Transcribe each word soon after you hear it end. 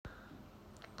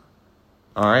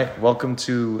All right, welcome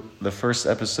to the first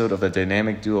episode of the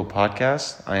Dynamic Duo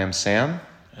podcast. I am Sam.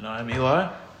 And I'm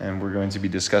Eli. And we're going to be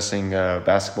discussing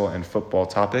basketball and football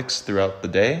topics throughout the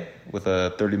day with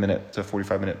a 30-minute to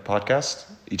 45-minute podcast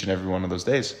each and every one of those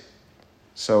days.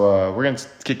 So we're going to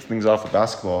kick things off with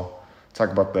basketball, talk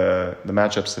about the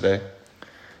matchups today.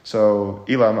 So,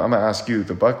 Eli, I'm going to ask you,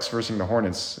 the Bucks versus the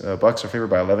Hornets. Bucks are favored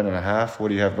by 11.5. What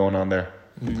do you have going on there?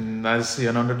 I see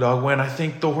an underdog win. I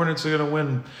think the Hornets are going to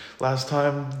win. Last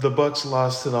time the Bucks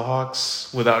lost to the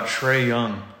Hawks without Trae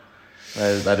Young.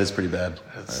 That is pretty bad.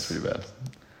 That's pretty bad.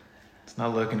 It's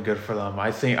not looking good for them.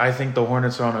 I think the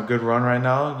Hornets are on a good run right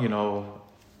now. You know,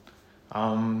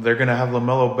 they're going to have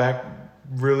LaMelo back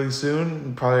really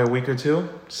soon, probably a week or two.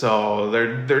 So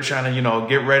they're trying to,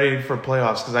 get ready for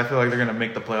playoffs because I feel like they're going to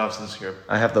make the playoffs this year.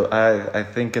 I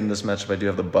think in this matchup I do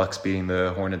have the Bucks beating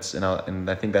the Hornets, and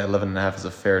I think that 11.5 is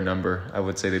a fair number. I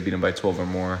would say they beat them by 12 or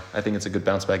more. I think it's a good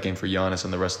bounce back game for Giannis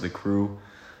and the rest of the crew.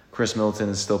 Chris Middleton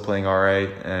is still playing all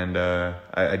right, and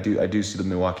I do see the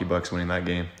Milwaukee Bucks winning that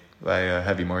game by a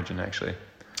heavy margin, actually.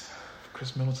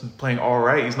 Chris Middleton's playing all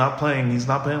right. He's not playing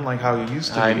like how he used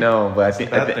to be. I know, but I think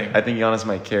Giannis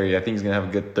might carry. I think he's gonna have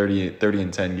a good 30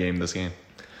 and 10 game this game.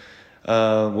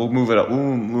 We'll move it up.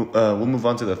 We'll move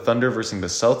on to the Thunder versus the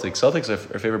Celtics. Celtics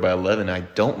are favored by 11. I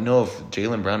don't know if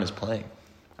Jaylen Brown is playing.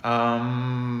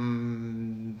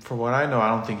 For what I know, I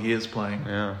don't think he is playing.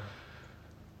 Yeah.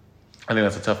 I think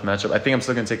that's a tough matchup. I think I'm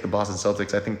still going to take the Boston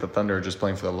Celtics. I think the Thunder are just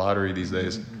playing for the lottery these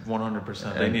days.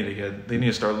 100%. They need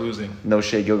to start losing. No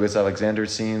Shea Gilgeous-Alexander, it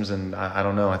seems, and I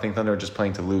don't know. I think Thunder are just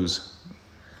playing to lose.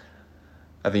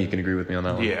 I think you can agree with me on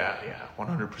that one. Yeah,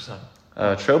 100%.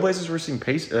 Trailblazers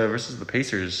versus the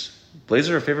Pacers.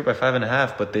 Blazers are favored by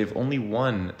 5.5, but they've only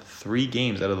won 3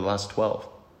 games out of the last 12.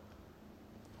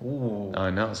 Ooh.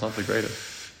 I know, it's not the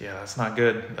greatest. Yeah, that's not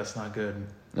good.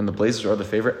 And the Blazers are the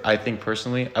favorite. I think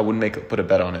personally, I wouldn't put a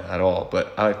bet on it at all.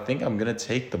 But I think I'm gonna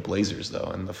take the Blazers though,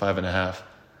 in the 5.5.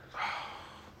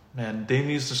 Man, Dame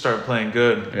needs to start playing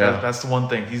good. Yeah. That's the one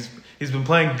thing. He's been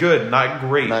playing good, not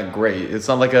great. Not great. It's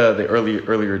not like the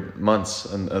earlier months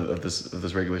of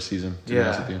this regular season. To be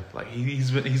honest with you. Like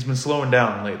he's been slowing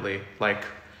down lately. Like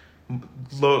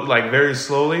very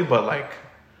slowly, but like.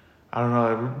 I don't know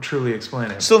how to truly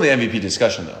explain it. Still in the MVP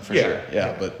discussion, though, for sure.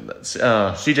 Yeah, but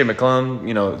C.J.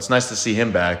 McCollum, it's nice to see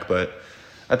him back, but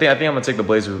I think I'm going to take the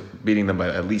Blazers beating them by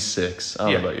at least 6.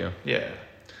 I don't know about you. Yeah.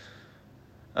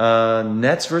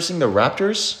 Nets versus the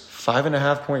Raptors,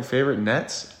 5.5-point favorite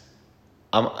Nets.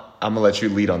 I'm going to let you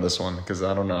lead on this one because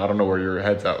I don't know where your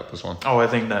head's at with this one. Oh, I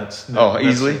think Nets.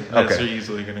 Easily? Nets Okay. are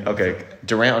easily going to go. Okay.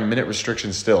 Durant on minute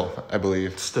restriction still, I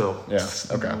believe. Still. Yeah,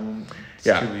 okay.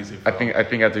 It's too easy for I think I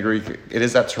have to agree. It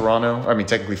is at Toronto. I mean,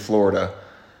 technically Florida,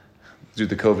 due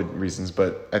to COVID reasons.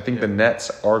 But I think the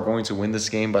Nets are going to win this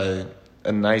game by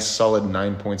a nice solid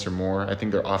 9 points or more. I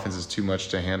think their offense is too much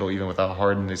to handle even without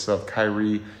Harden. They still have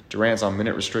Kyrie. Durant's on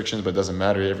minute restrictions, but it doesn't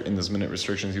matter. In those minute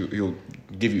restrictions, he'll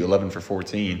give you 11 for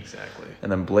 14. Exactly.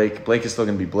 And then Blake is still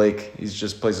going to be Blake. He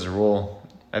just plays his role.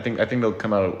 I think they'll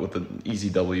come out with an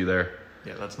easy W there.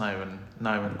 Yeah, that's not even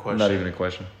a question. Not even a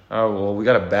question. Oh, well, we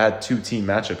got a bad 2-team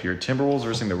matchup here. Timberwolves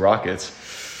versus the Rockets.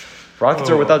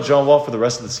 Rockets are without John Wall for the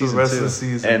rest of the season, of the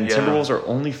season, and Timberwolves are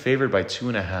only favored by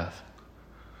 2.5.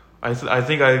 I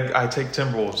think I take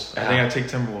Timberwolves. I take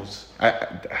Timberwolves.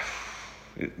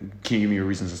 Can you give me your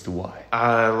reasons as to why?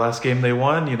 Last game they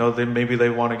won, they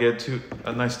want to get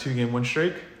a nice 2-game win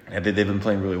streak. Yeah, they've been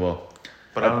playing really well.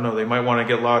 But I don't know. They might want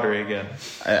to get lottery again,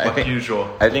 like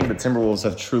usual. I think the Timberwolves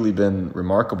have truly been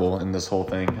remarkable in this whole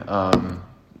thing.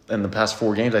 In the past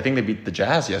 4 games, I think they beat the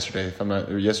Jazz yesterday.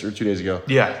 Or 2 days ago.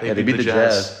 Yeah, they beat the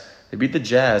Jazz. They beat the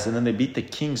Jazz, and then they beat the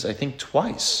Kings, I think,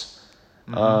 twice.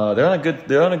 Mm-hmm.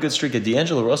 They're on a good streak.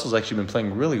 D'Angelo Russell's actually been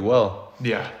playing really well.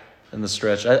 Yeah. In the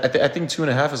stretch, I think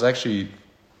 2.5 is actually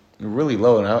really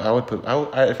low, and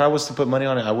if I was to put money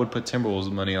on it, I would put Timberwolves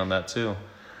money on that too.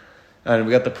 And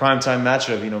we got the primetime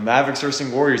matchup, Mavericks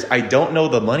versus Warriors. I don't know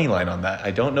the money line on that.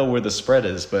 I don't know where the spread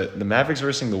is, but the Mavericks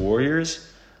versus the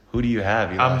Warriors, who do you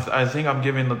have? I think I'm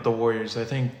giving the Warriors. I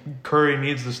think Curry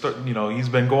needs to start. He's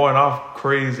been going off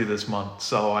crazy this month,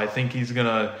 so I think he's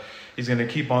gonna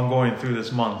keep on going through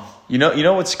this month. You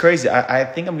know what's crazy? I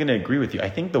think I'm gonna agree with you. I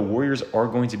think the Warriors are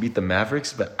going to beat the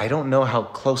Mavericks, but I don't know how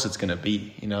close it's gonna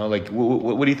be.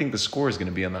 What do you think the score is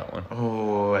gonna be on that one?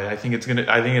 Oh, I think it's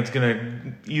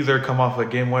gonna either come off a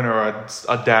game winner or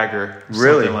a dagger,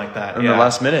 really, something like that. In the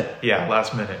last minute. Yeah,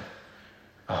 last minute.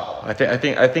 Oh, I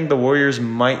think the Warriors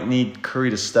might need Curry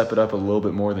to step it up a little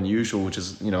bit more than usual, which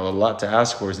is a lot to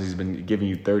ask for since he's been giving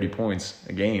you 30 points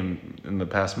a game in the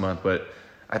past month, but.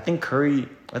 I think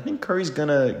Curry's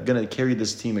gonna carry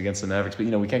this team against the Mavericks, but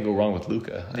we can't go wrong with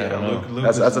Luka. I don't know.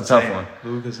 That's a tough one.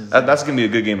 That's gonna be a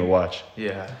good game to watch.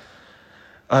 Yeah.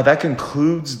 That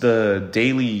concludes the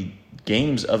daily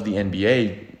games of the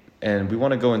NBA, and we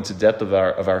want to go into depth of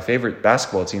our favorite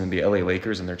basketball team, the LA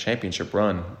Lakers, and their championship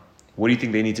run. What do you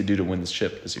think they need to do to win this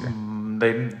chip this year?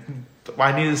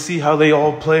 I need to see how they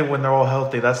all play when they're all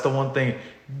healthy. That's the one thing.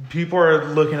 People are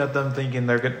looking at them thinking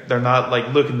they're not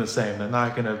like looking the same. They're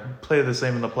not going to play the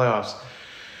same in the playoffs.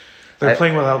 They're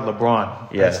playing without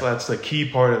LeBron. Yeah. That's the key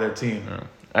part of their team. Yeah.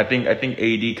 I think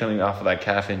AD coming off of that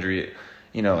calf injury,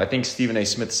 I think Stephen A.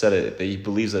 Smith said it, that he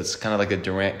believes that's kind of like a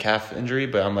Durant calf injury,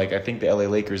 but I'm like, I think the LA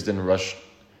Lakers didn't rush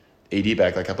AD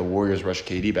back like how the Warriors rushed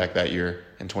KD back that year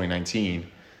in 2019,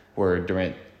 where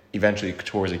Durant eventually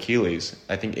tore his Achilles.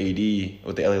 I think AD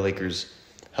with the LA Lakers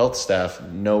health staff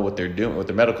know what they're doing, with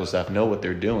their medical staff know what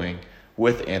they're doing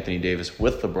with Anthony Davis,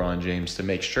 with LeBron James, to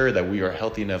make sure that we are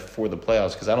healthy enough for the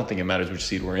playoffs, because I don't think it matters which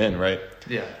seed we're in, right?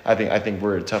 Yeah. I think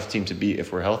we're a tough team to beat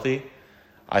if we're healthy.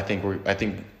 I think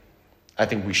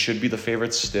we should be the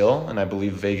favorites still, and I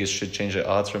believe Vegas should change the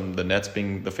odds from the Nets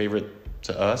being the favorite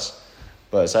to us.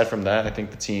 But aside from that, I think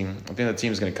the team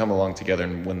is going to come along together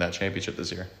and win that championship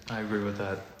this year. I agree with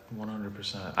that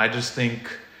 100%. I just think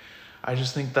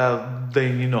that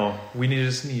we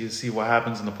just need to see what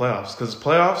happens in the playoffs, because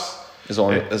playoffs is all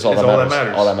that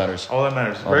matters. All that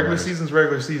matters. Regular season's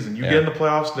regular season. You get in the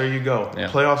playoffs, there you go. Yeah.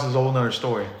 Playoffs is a whole nother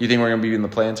story. You think we're going to be in the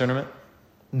play-in tournament?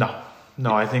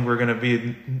 No, I think we're going to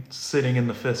be sitting in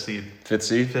the fifth seed. Fifth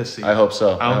seed? Fifth seed. I hope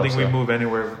so. I don't think we move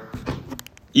anywhere.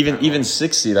 Even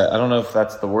sixth seed, I don't know if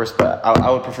that's the worst, but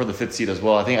I would prefer the fifth seed as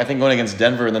well. I think going against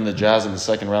Denver and then the Jazz in the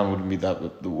second round wouldn't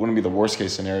be the worst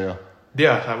case scenario.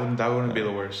 Yeah, that wouldn't be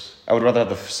the worst. I would rather have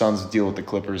the Suns deal with the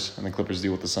Clippers and the Clippers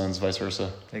deal with the Suns, vice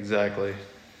versa. Exactly.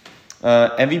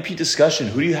 MVP discussion.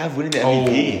 Who do you have winning the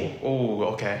MVP? Oh,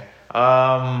 okay.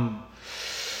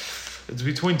 It's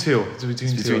between two.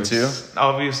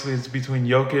 Obviously, it's between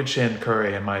Jokic and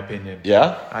Curry, in my opinion.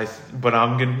 Yeah.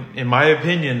 In my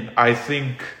opinion, I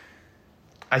think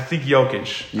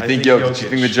Jokic. You think Jokic? You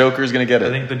think the Joker is gonna get it? I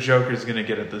think the Joker is gonna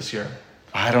get it this year.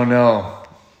 I don't know.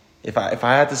 If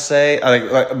I had to say,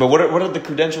 but what are the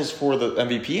credentials for the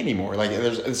MVP anymore? Like,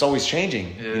 it's always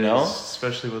changing,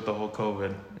 especially with the whole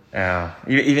COVID. Yeah,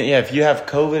 if you have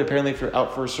COVID, apparently if you're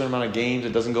out for a certain amount of games,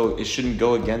 it shouldn't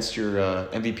go against your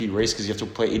MVP race, because you have to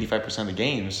play 85% of the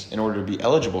games in order to be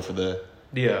eligible for the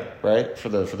for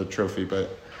the trophy.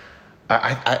 But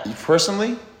I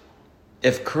personally,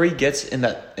 if Curry gets in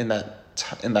that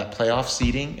playoff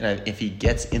seeding, and if he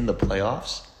gets in the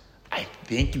playoffs, I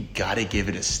think you gotta give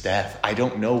it to Steph. I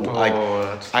don't know.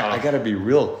 I gotta be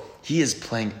real. He is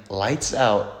playing lights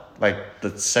out, like the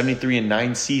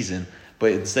 73-9 season.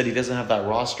 But instead, he doesn't have that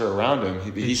roster around him.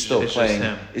 He's still playing.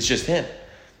 It's just him.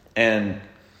 And,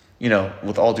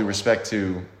 with all due respect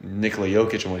to Nikola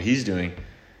Jokic and what he's doing,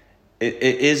 it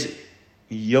is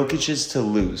Jokic's to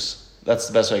lose. That's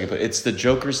the best way I can put it. It's the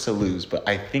Joker's to lose. But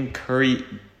I think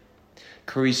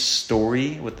Curry's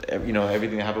story with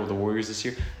everything that happened with the Warriors this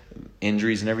year,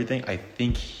 injuries and everything, I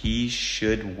think he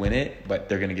should win it, but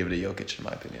they're going to give it to Jokic, in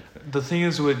my opinion. The thing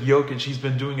is with Jokic, he's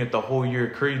been doing it the whole year.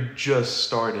 Curry just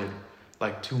started.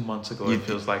 Like 2 months ago, it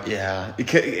feels like. Yeah.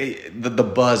 The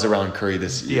buzz around Curry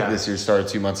this year started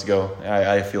 2 months ago.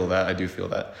 I feel that. I do feel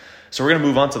that. So we're going to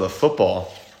move on to the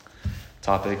football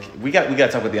topic. We got to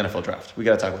talk about the NFL draft.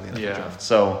 Draft.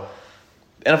 So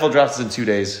NFL draft is in 2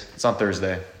 days. It's on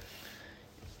Thursday.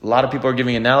 A lot of people are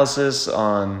giving analysis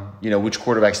on, which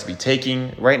quarterbacks to be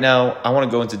taking. Right now, I want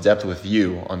to go into depth with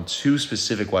you on two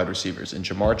specific wide receivers, in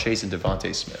Ja'Marr Chase and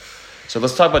Devontae Smith. So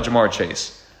let's talk about Ja'Marr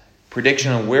Chase.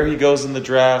 Prediction on where he goes in the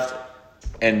draft,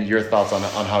 and your thoughts on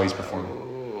how he's performing.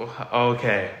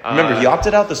 Okay. Remember, he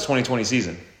opted out this 2020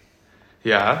 season.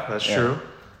 Yeah, that's true.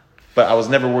 But I was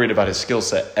never worried about his skill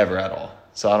set ever at all.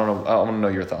 So I don't know. I want to know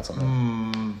your thoughts on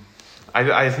that.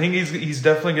 I think he's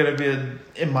definitely going to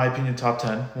be, in my opinion, top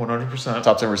 10, 100%.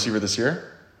 Top 10 receiver this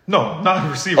year? No, not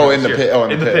receiver. In the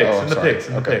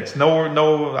picks. No,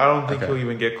 I don't think he'll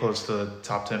even get close to the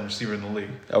top 10 receiver in the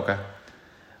league. Okay.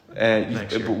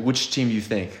 Which team do you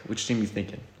think? Which team are you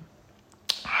thinking?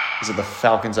 Is it the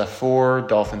Falcons at 4,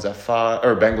 Dolphins at 5,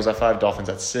 or Bengals at 5, Dolphins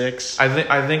at 6? I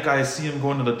think I see him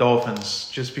going to the Dolphins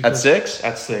just because. At 6?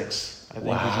 At 6. I think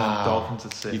he's going to Dolphins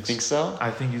at 6. You think so? I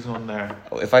think he's going there.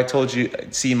 If I told you,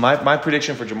 my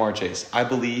prediction for Ja'Marr Chase, I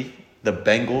believe the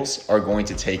Bengals are going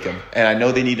to take him, and I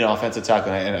know they need an offensive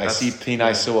tackle, and I see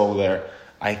Penei Sewell there.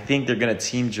 I think they're going to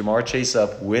team Ja'Marr Chase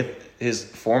up with his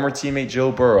former teammate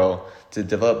Joe Burrow to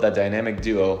develop that dynamic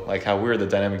duo, like how we're the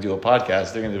dynamic duo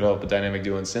podcast. They're going to develop a dynamic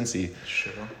duo in Cincy.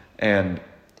 Sure. And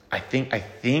I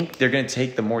think they're going to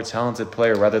take the more talented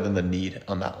player rather than the need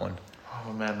on that one.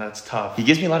 Oh man, that's tough. He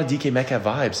gives me a lot of DK Metcalf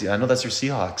vibes. I know that's your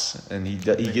Seahawks, and he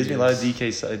gives me a lot of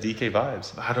DK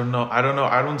vibes. I don't know. I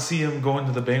don't see him going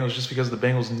to the Bengals just because the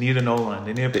Bengals need an O-line.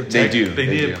 They need to protect. They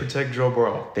need to protect Joe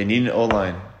Burrow. They need an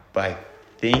O-line, but I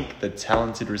think the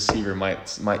talented receiver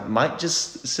might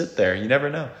just sit there. You never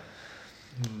know.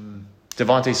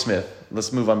 Devontae Smith.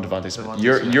 Let's move on to Devontae Smith.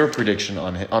 Your prediction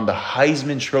on the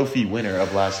Heisman Trophy winner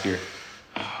of last year.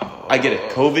 I get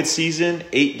it. COVID season,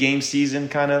 8-game season,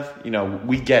 kind of.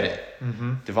 We get it.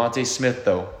 Mm-hmm. Devontae Smith,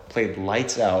 though, played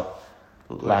lights out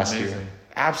last year.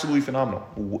 Absolutely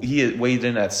phenomenal. He weighed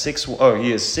in at 6'1". Oh,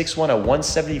 he is 6'1" at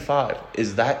 175.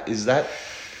 Is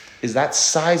that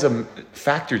size a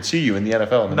factor to you in the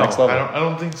NFL in the next level? I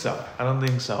don't think so. I don't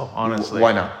think so, honestly.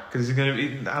 Why not? Because he's going to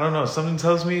be, I don't know, something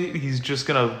tells me he's just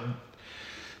going to,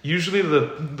 usually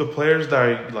the players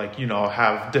that are,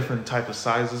 have different type of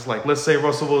sizes, like let's say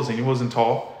Russell Wilson, he wasn't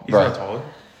tall. He's not tall.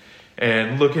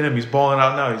 And look at him, he's balling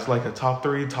out now. He's like a top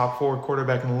 3, top 4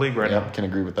 quarterback in the league right now. I can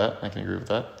agree with that.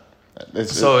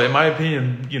 In my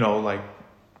opinion,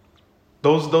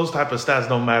 those type of stats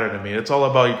don't matter to me. It's all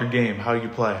about your game, how you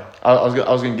play. I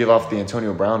was going to give off the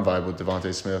Antonio Brown vibe with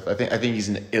Devontae Smith. I think he's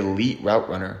an elite route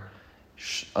runner,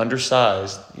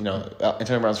 undersized.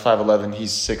 Antonio Brown's 5'11",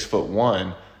 he's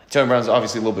 6'1". Antonio Brown's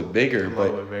obviously a little bit bigger,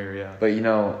 yeah. But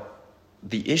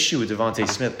the issue with Devontae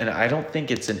Smith, and I don't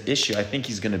think it's an issue. I think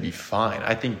he's going to be fine.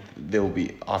 I think there will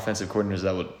be offensive coordinators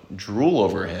that would drool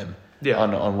over him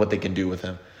on what they can do with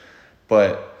him.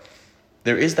 But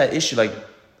there is that issue, like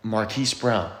Marquise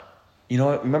Brown.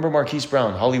 Remember Marquise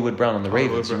Brown, Hollywood Brown on the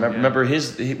Ravens? Remember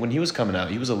when he was coming out,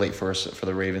 he was a late first for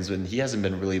the Ravens, and he hasn't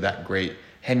been really that great.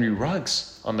 Henry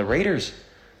Ruggs on the Raiders.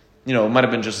 It might have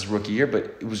been just his rookie year, but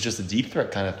it was just a deep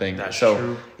threat kind of thing. That's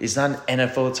true. He's not an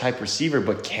NFL-type receiver,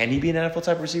 but can he be an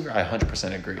NFL-type receiver? I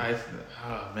 100% agree.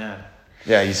 Oh, man.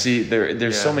 Yeah, you see,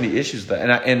 there's so many issues with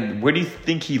that. And where do you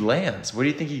think he lands? Where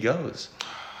do you think he goes?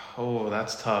 Oh,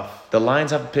 that's tough. The Lions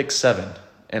have pick 7,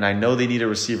 and I know they need a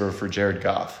receiver for Jared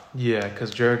Goff. Yeah, because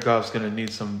Jared Goff's going to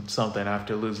need something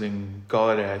after losing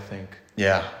Golladay, I think.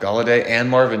 Yeah, Golladay and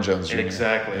Marvin Jones Jr.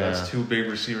 Exactly. Yeah. That's 2 big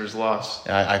receivers lost.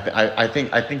 I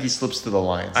think he slips to the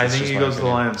Lions. I think he goes to the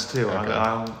Lions too. Okay.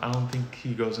 I don't think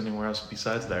he goes anywhere else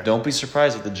besides there. Don't be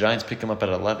surprised if the Giants pick him up at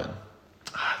 11.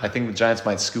 I think the Giants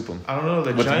might scoop him. I don't know.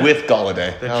 With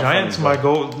Golladay. The Giants might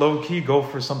go low-key go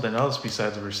for something else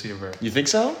besides a receiver. You think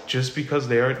so? Just because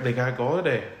they got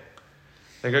Golladay.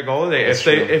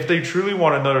 If they truly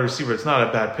want another receiver, it's not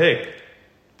a bad pick.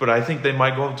 But I think they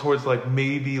might go towards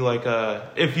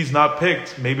if he's not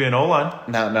picked, maybe an O-line.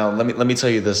 Now let me tell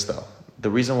you this though.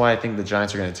 The reason why I think the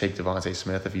Giants are going to take Devontae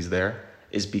Smith if he's there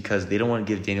is because they don't want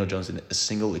to give Daniel Jones a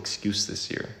single excuse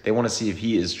this year. They want to see if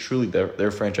he is truly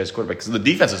their franchise quarterback. Because the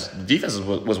defense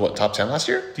was what, top 10 last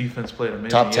year? Defense played amazing.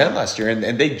 Top 10 last year,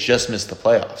 and they just missed the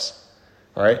playoffs.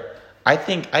 All right. I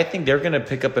think they're going to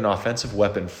pick up an offensive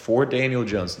weapon for Daniel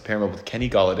Jones to pair him up with Kenny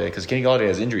Golladay, because Kenny Golladay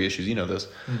has injury issues. You know this.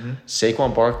 Mm-hmm.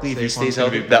 Saquon Barkley, if he stays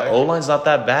healthy, that O-line's not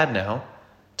that bad now.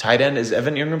 Tight end, is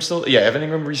Evan Ingram still? Yeah, Evan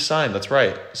Ingram re-signed. That's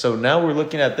right. So now we're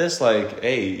looking at this like,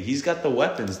 hey, he's got the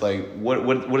weapons. Like,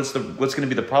 what's going to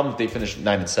be the problem if they finish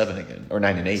 9-7 again or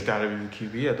 9-8? It's got to be the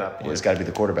QB at that point. Yeah, it's got to be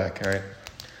the quarterback. All right.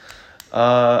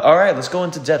 All right. Let's go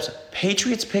into depths.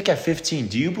 Patriots pick at 15.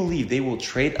 Do you believe they will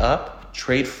trade up,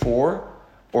 trade for,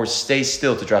 or stay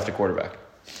still to draft a quarterback?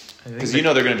 Because they're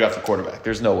going to draft a quarterback.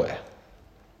 There's no way.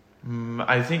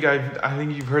 I think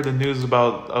you've heard the news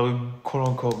about a quote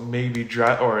unquote maybe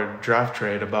draft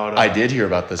trade about. I did hear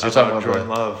about this. You're talking about Jordan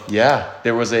Love. Yeah,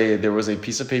 there was a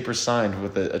piece of paper signed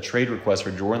with a trade request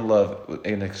for Jordan Love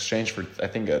in exchange for I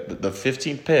think the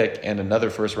 15th pick and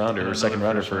another first rounder or second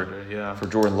rounder for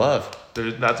Jordan Love.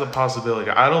 That's a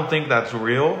possibility. I don't think that's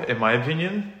real in my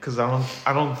opinion, because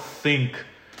I don't think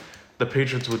the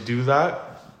Patriots would do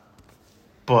that.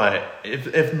 But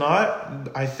if not,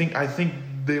 I think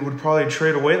they would probably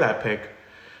trade away that pick.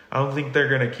 I don't think they're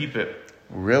going to keep it.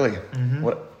 Really? Mm-hmm.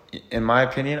 In my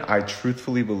opinion, I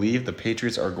truthfully believe the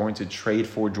Patriots are going to trade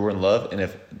for Jordan Love. And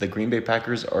if the Green Bay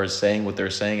Packers are saying what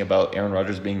they're saying about Aaron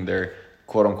Rodgers being their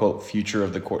quote-unquote future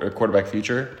of the quarterback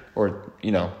future, or,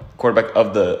 quarterback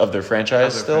of their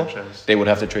franchise they would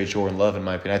have to trade Jordan Love, in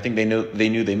my opinion. I think they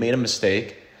knew they made a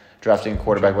mistake drafting a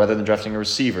quarterback rather than drafting a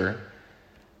receiver.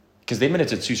 Because they've been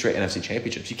into 2 straight NFC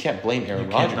championships. You can't blame Aaron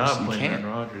Rodgers. You can't Aaron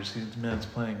Rodgers. Man's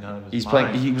playing out of his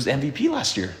mind. He was MVP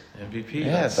last year. MVP.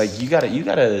 Yeah, you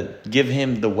gotta give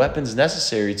him the weapons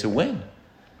necessary to win.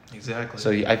 Exactly.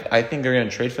 So I think they're going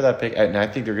to trade for that pick, and I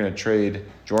think they're going to trade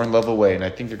Jordan Love away, and I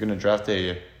think they're going to draft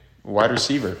a wide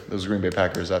receiver, those Green Bay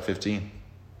Packers, at 15.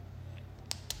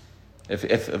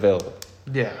 If available.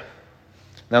 Yeah.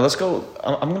 Now let's go.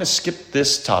 I'm going to skip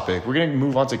this topic. We're going to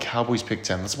move on to Cowboys pick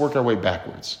 10. Let's work our way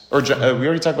backwards. We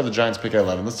already talked about the Giants pick at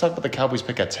 11. Let's talk about the Cowboys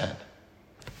pick at 10.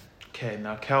 Okay,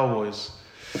 now Cowboys.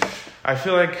 I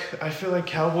feel like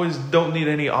Cowboys don't need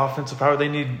any offensive power.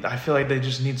 I feel like they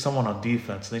just need someone on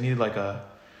defense. They need like a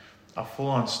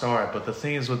full-on star. But the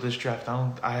thing is with this draft,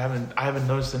 I haven't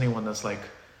noticed anyone that's like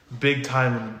big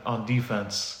time on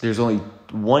defense. There's only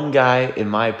one guy, in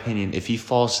my opinion, if he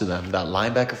falls to them, that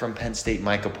linebacker from Penn State,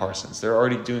 Micah Parsons. They're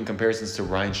already doing comparisons to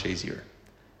Ryan Shazier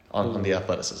on the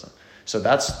athleticism. So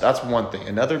that's one thing.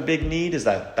 Another big need is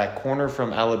that corner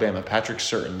from Alabama, Patrick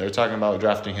Surtain. They're talking about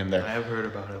drafting him there. I have heard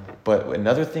about him. But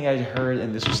another thing I heard,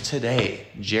 and this was today,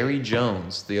 Jerry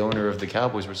Jones, the owner of the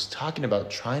Cowboys, was talking about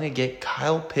trying to get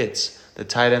Kyle Pitts, the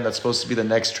tight end that's supposed to be the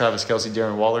next Travis Kelce,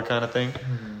 Darren Waller kind of thing,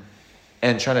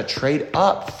 and trying to trade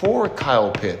up for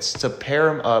Kyle Pitts to pair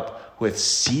him up with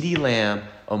CeeDee Lamb,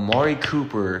 Amari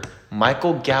Cooper,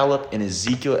 Michael Gallup, and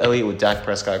Ezekiel Elliott with Dak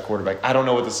Prescott at quarterback. I don't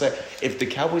know what to say. If the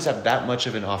Cowboys have that much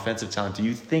of an offensive talent, do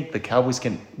you think the Cowboys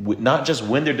can not just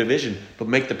win their division, but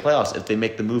make the playoffs if they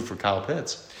make the move for Kyle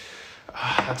Pitts?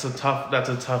 That's a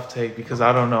tough take because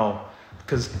I don't know.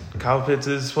 Because Kyle Pitts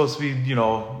is supposed to be,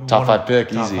 top five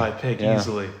pick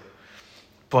easily.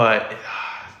 But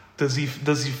does he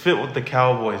fit with the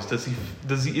Cowboys?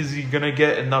 Is he gonna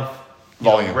get enough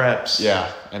volume reps?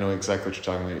 Yeah, I know exactly what you're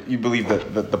talking about. You believe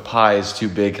that the pie is too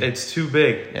big. It's too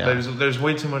big. Yeah. There's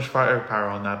way too much firepower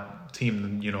on that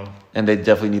team, And they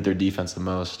definitely need their defense the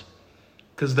most.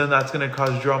 Because then that's gonna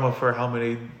cause drama for how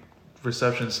many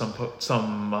receptions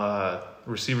some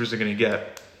receivers are gonna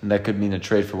get. And that could mean a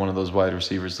trade for one of those wide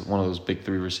receivers, one of those big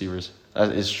three receivers.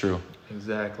 That is true.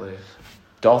 Exactly.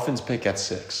 Dolphins pick at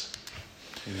 6.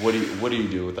 What do you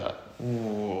do with that?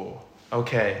 Ooh.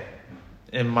 Okay.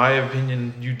 In my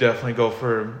opinion, you definitely go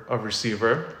for a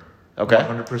receiver. Okay.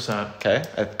 100%.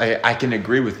 Okay. I can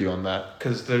agree with you on that.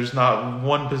 Because there's not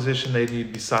one position they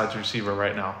need besides receiver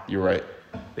right now. You're right.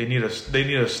 They need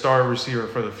a star receiver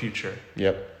for the future.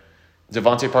 Yep.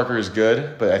 Devontae Parker is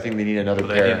good, but I think they need another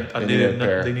pair.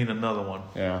 They need another one.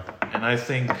 Yeah. And I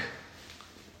think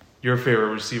your favorite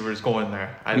receiver is going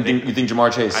there. You think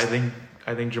Jamar Chase?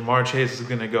 I think Jamar Chase is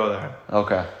going to go there.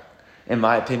 Okay. In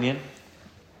my opinion,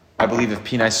 I believe if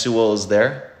Penei Sewell is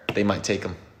there, they might take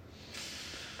him.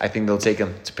 I think they'll take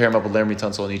him to pair him up with Laramie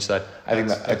Tunsil on each side. I think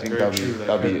that'd be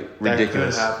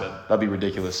ridiculous. That could happen. That'd be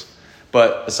ridiculous.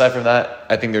 But aside from that,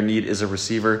 I think their need is a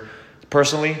receiver.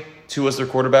 Personally, Tua is their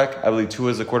quarterback. I believe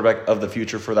Tua is the quarterback of the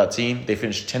future for that team. They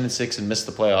finished 10-6 and missed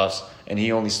the playoffs, and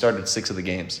he only started 6 of the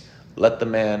games. Let the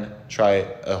man try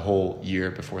a whole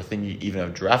year before thinking even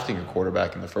of drafting a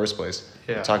quarterback in the first place.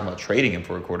 Yeah. We're talking about trading him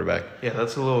for a quarterback. Yeah,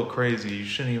 that's a little crazy. You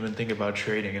shouldn't even think about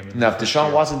trading him. Now, if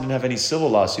Deshaun Watson didn't have any civil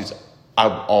lawsuits,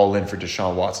 I'm all in for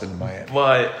Deshaun Watson in Miami.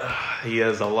 But he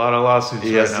has a lot of lawsuits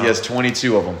right now. He has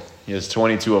 22 of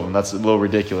them. That's a little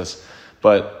ridiculous.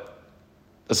 But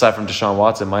aside from Deshaun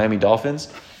Watson, Miami Dolphins,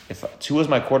 if Tua's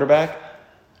my quarterback,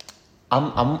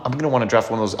 I'm going to want to draft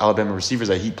one of those Alabama receivers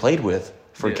that he played with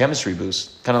for a chemistry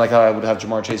boost. Kind of like how I would have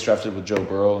Jamar Chase drafted with Joe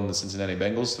Burrow and the Cincinnati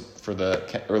Bengals for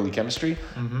the early chemistry.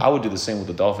 Mm-hmm. I would do the same with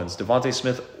the Dolphins. Devontae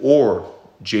Smith or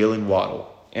Jalen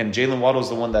Waddle. And Jalen Waddle is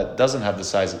the one that doesn't have the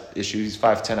size issue. He's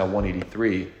 5'10" at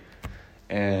 183.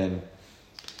 And,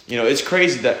 it's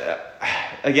crazy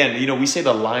that, again, we say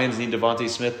the Lions need Devontae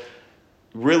Smith.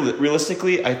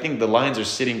 Realistically, I think the Lions are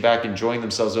sitting back enjoying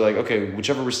themselves. They're like, okay,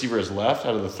 whichever receiver is left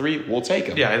out of the 3, we'll take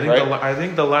him. Yeah, I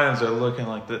think the Lions are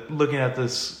looking at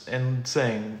this and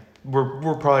saying we're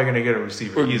probably going to get a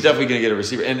receiver. We're definitely going to get a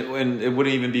receiver, and it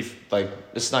wouldn't even be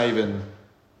it's not even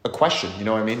a question. You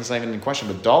know what I mean? It's not even a question.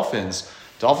 But Dolphins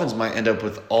might end up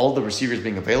with all the receivers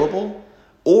being available,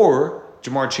 or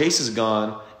Jamar Chase is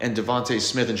gone and Devontae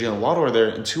Smith and Jalen Waddle are there,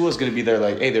 and Tua's going to be there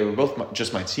like, hey, they were both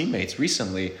just my teammates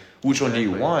recently. Which one do you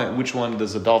want? Which one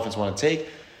does the Dolphins want to take?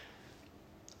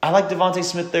 I like Devontae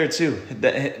Smith there too.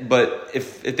 But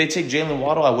if they take Jalen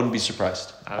Waddle, I wouldn't be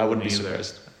surprised. I wouldn't be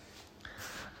surprised.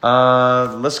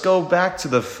 Let's go back to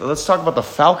let's talk about the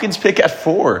Falcons pick at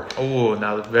 4. Oh,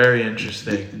 now that's very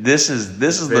interesting. This is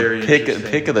the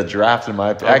pick of the draft in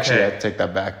my opinion. Actually, I take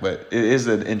that back, but it is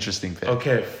an interesting pick.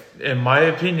 Okay, in my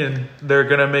opinion, they're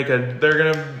gonna make a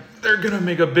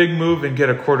big move and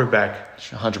get a quarterback.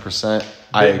 100%.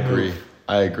 I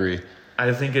agree.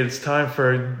 I think it's time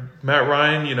for Matt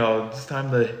Ryan. It's time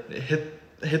to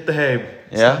hit the hay.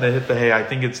 It's Yeah? time to hit the hay. I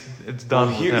think it's done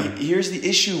with him. Here's the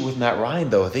issue with Matt Ryan,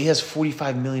 though. If he has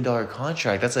 $45 million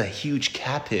contract, that's a huge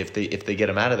cap hit if they get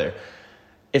him out of there.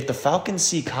 If the Falcons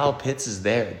see Kyle Pitts is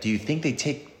there, do you think they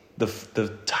take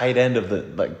the tight end of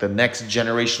the next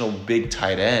generational big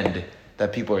tight end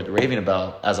that people are raving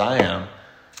about, as I am?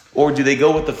 Or do they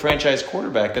go with the franchise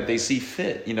quarterback that they see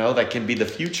fit, that can be the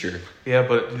future? Yeah,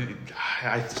 but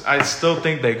I still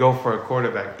think they go for a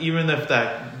quarterback. Even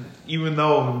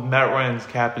though Matt Ryan's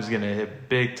cap is going to hit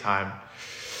big time,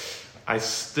 I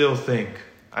still think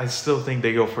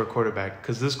they go for a quarterback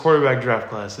because this quarterback draft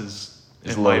class is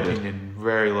in loaded. my opinion,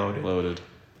 very loaded. Loaded.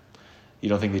 You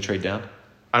don't think they trade down?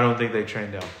 I don't think they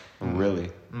trade down. Really?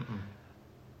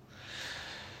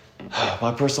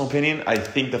 My personal opinion, I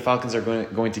think the Falcons are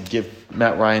going to give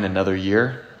Matt Ryan another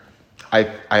year.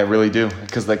 I really do,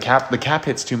 because the cap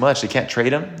hits too much. They can't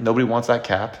trade him. Nobody wants that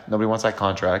cap. Nobody wants that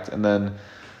contract. And then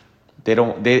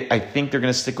I think they're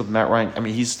going to stick with Matt Ryan. I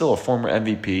mean, he's still a former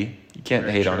MVP. You can't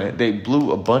hate on it. They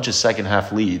blew a bunch of second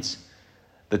half leads.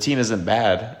 The team isn't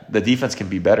bad. The defense can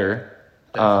be better.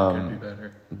 Definitely could be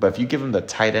better. But if you give him the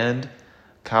tight end,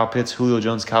 Kyle Pitts, Julio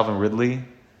Jones, Calvin Ridley,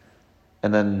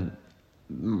 and then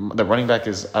the running back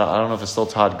is, I don't know if it's still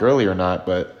Todd Gurley or not,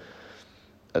 but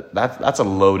that's a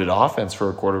loaded offense for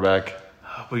a quarterback.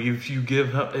 But if you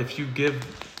give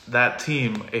that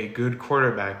team a good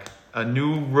quarterback, a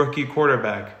new rookie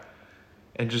quarterback,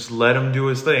 and just let him do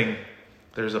his thing,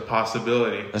 there's a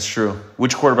possibility. That's true.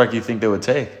 Which quarterback do you think they would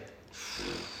take?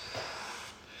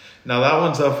 Now that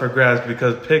one's up for grabs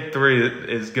because pick 3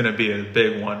 is going to be a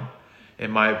big one, in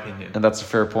my opinion. And that's a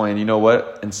fair point. You know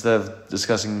what? Instead of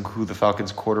discussing who the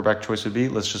Falcons' quarterback choice would be,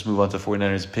 let's just move on to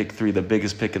 49ers pick 3, the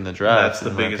biggest pick in the draft. That's the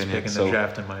biggest pick in the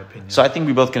draft, in my opinion. So I think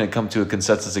we're both going to come to a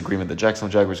consensus agreement that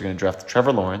Jacksonville Jaguars are going to draft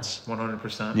Trevor Lawrence.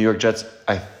 100%. New York Jets,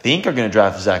 I think, are going to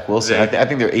draft Zach Wilson. I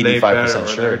think they're 85%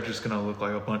 sure. They're just going to look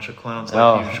like a bunch of clowns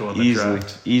like usual in the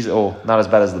draft. Easily. Not as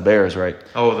bad as the Bears, right?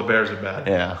 Oh, the Bears are bad.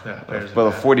 Yeah. Bears but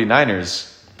are the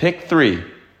 49ers, pick 3.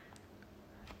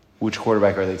 Which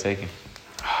quarterback are they taking?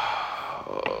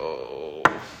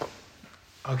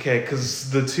 Okay,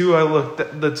 because the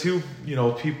two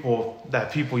people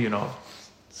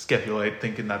speculate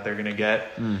thinking that they're gonna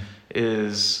get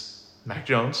is Mac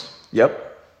Jones.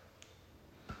 Yep.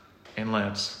 And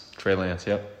Lance. Trey Lance.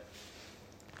 Yep.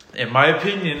 In my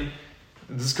opinion,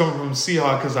 this is coming from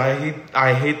Seahawks because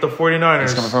I hate the 49ers.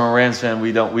 It's coming from a Rams fan.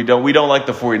 We don't like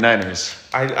the 49ers.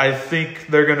 I think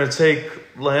they're gonna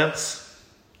take Lance.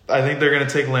 I think they're gonna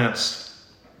take Lance.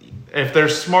 If they're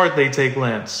smart, they take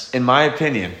Lance. In my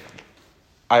opinion,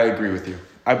 I agree with you.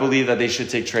 I believe that they should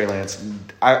take Trey Lance.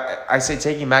 I say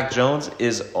taking Mac Jones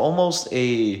is almost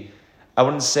I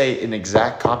wouldn't say an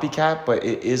exact copycat, but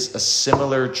it is a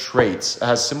similar traits. It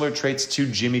has similar traits to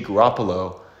Jimmy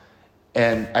Garoppolo.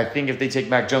 And I think if they take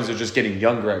Mac Jones, they're just getting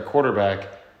younger at quarterback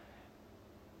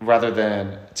rather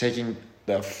than taking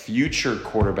the future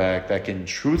quarterback that can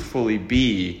truthfully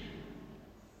be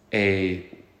a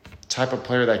type of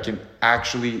player that can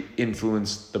actually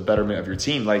influence the betterment of your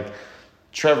team. Like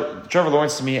Trevor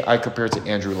Lawrence, to me, I compare it to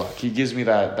Andrew Luck. He gives me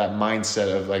that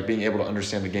mindset of like being able to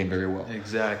understand the game very well.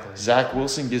 Exactly. Zach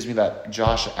Wilson gives me that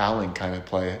Josh Allen kind of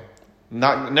play.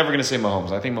 Never going to say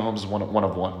Mahomes. I think Mahomes is one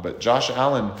of one. But Josh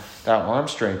Allen, that arm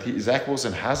strength, Zach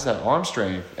Wilson has that arm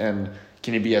strength. And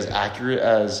can he be as accurate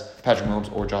as Patrick Mahomes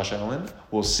or Josh Allen?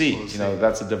 We'll see.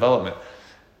 That's a development.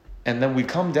 And then we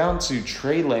come down to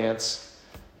Trey Lance,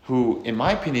 who, in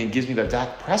my opinion, gives me the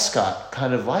Dak Prescott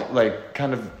kind of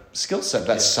kind of skill set,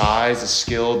 that size, the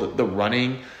skill, the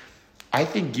running. I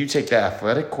think you take that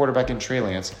athletic quarterback in Trey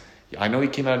Lance. I know he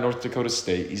came out of North Dakota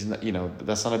State. He's not,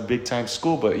 that's not a big time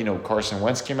school, but Carson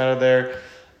Wentz came out of there.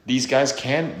 These guys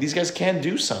can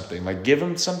do something. Like, give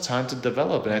them some time to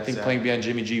develop. And I think playing behind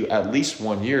Jimmy G at least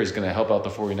 1 year is going to help out the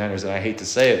 49ers. And I hate to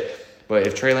say it, but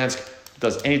if Trey Lance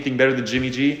does anything better than Jimmy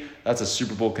G, that's a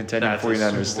Super Bowl contending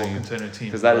 49ers thing.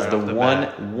 Because that is the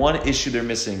one issue they're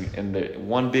missing. And the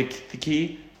one big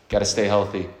key, got to stay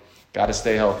healthy.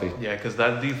 Yeah, because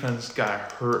that defense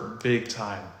got hurt big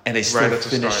time. And they still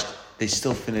finished. They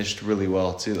still finished really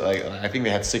well too. Like, I think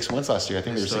they had 6 wins last year. I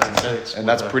think they were 6-6, and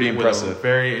that's pretty impressive. With a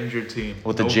very injured team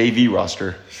with the JV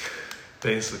roster.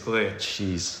 Basically.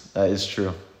 Jeez, that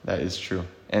is true.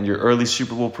 And your early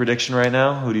Super Bowl prediction right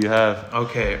now? Who do you have?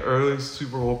 Okay, early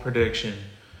Super Bowl prediction.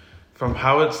 From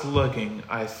how it's looking,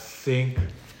 I think.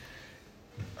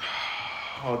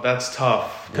 Oh, that's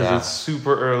tough because it's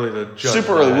super early to judge.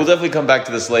 Super early. We'll definitely come back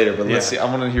to this later, but let's see. I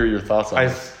want to hear your thoughts on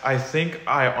it. I think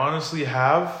I honestly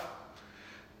have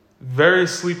very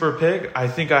sleeper pick. I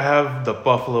think I have the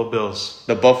Buffalo Bills.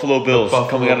 The Buffalo Bills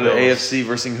coming out of the AFC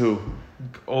versus who?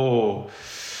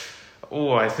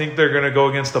 I think they're going to go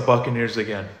against the Buccaneers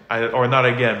again. Or not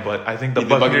again, but I think the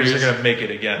Buccaneers are going to make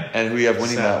it again. And who do you have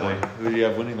winning Sadly. that one? Who do you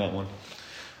have winning that one?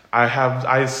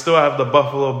 I still have the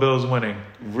Buffalo Bills winning.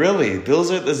 Really?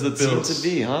 Bills is the team Bills. to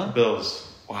be, huh? Bills.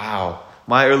 Wow.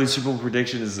 My early Super Bowl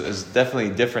prediction is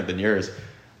definitely different than yours.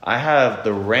 I have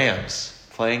the Rams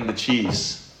playing the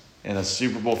Chiefs in a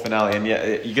Super Bowl finale. And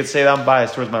yeah, you could say that I'm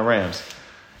biased towards my Rams.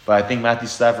 But I think Matthew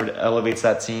Stafford elevates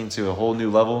that team to a whole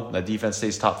new level. That defense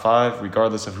stays top 5,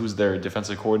 regardless of who's their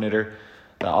defensive coordinator.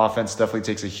 The offense definitely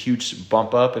takes a huge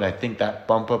bump up, and I think that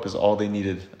bump up is all they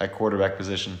needed at quarterback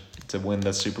position to win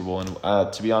that Super Bowl.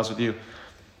 And to be honest with you,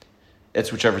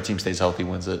 it's whichever team stays healthy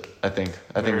wins it. I think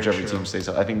whichever team stays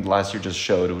healthy. I think last year just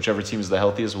showed whichever team is the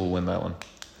healthiest will win that one.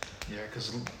 Yeah,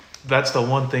 because that's the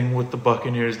one thing with the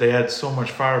Buccaneers. They had so much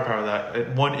firepower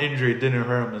that one injury didn't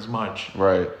hurt them as much.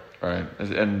 Right.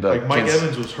 And like Mike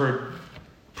Evans was hurt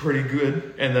pretty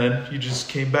good, and then he just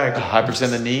came back. High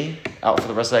percent of the knee, out for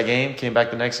the rest of that game. Came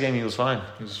back the next game, he was fine.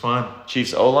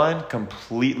 Chiefs O-line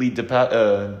completely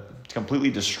destroyed.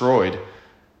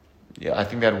 Yeah, I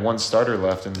think they had one starter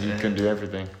left, and he couldn't do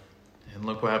everything. And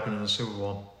look what happened in the Super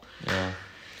Bowl. Yeah.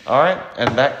 All right,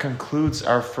 and that concludes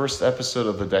our first episode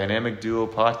of the Dynamic Duo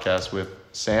podcast with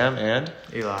Sam and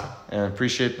Eli. And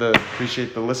appreciate the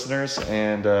listeners,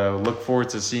 and look forward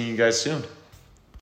to seeing you guys soon.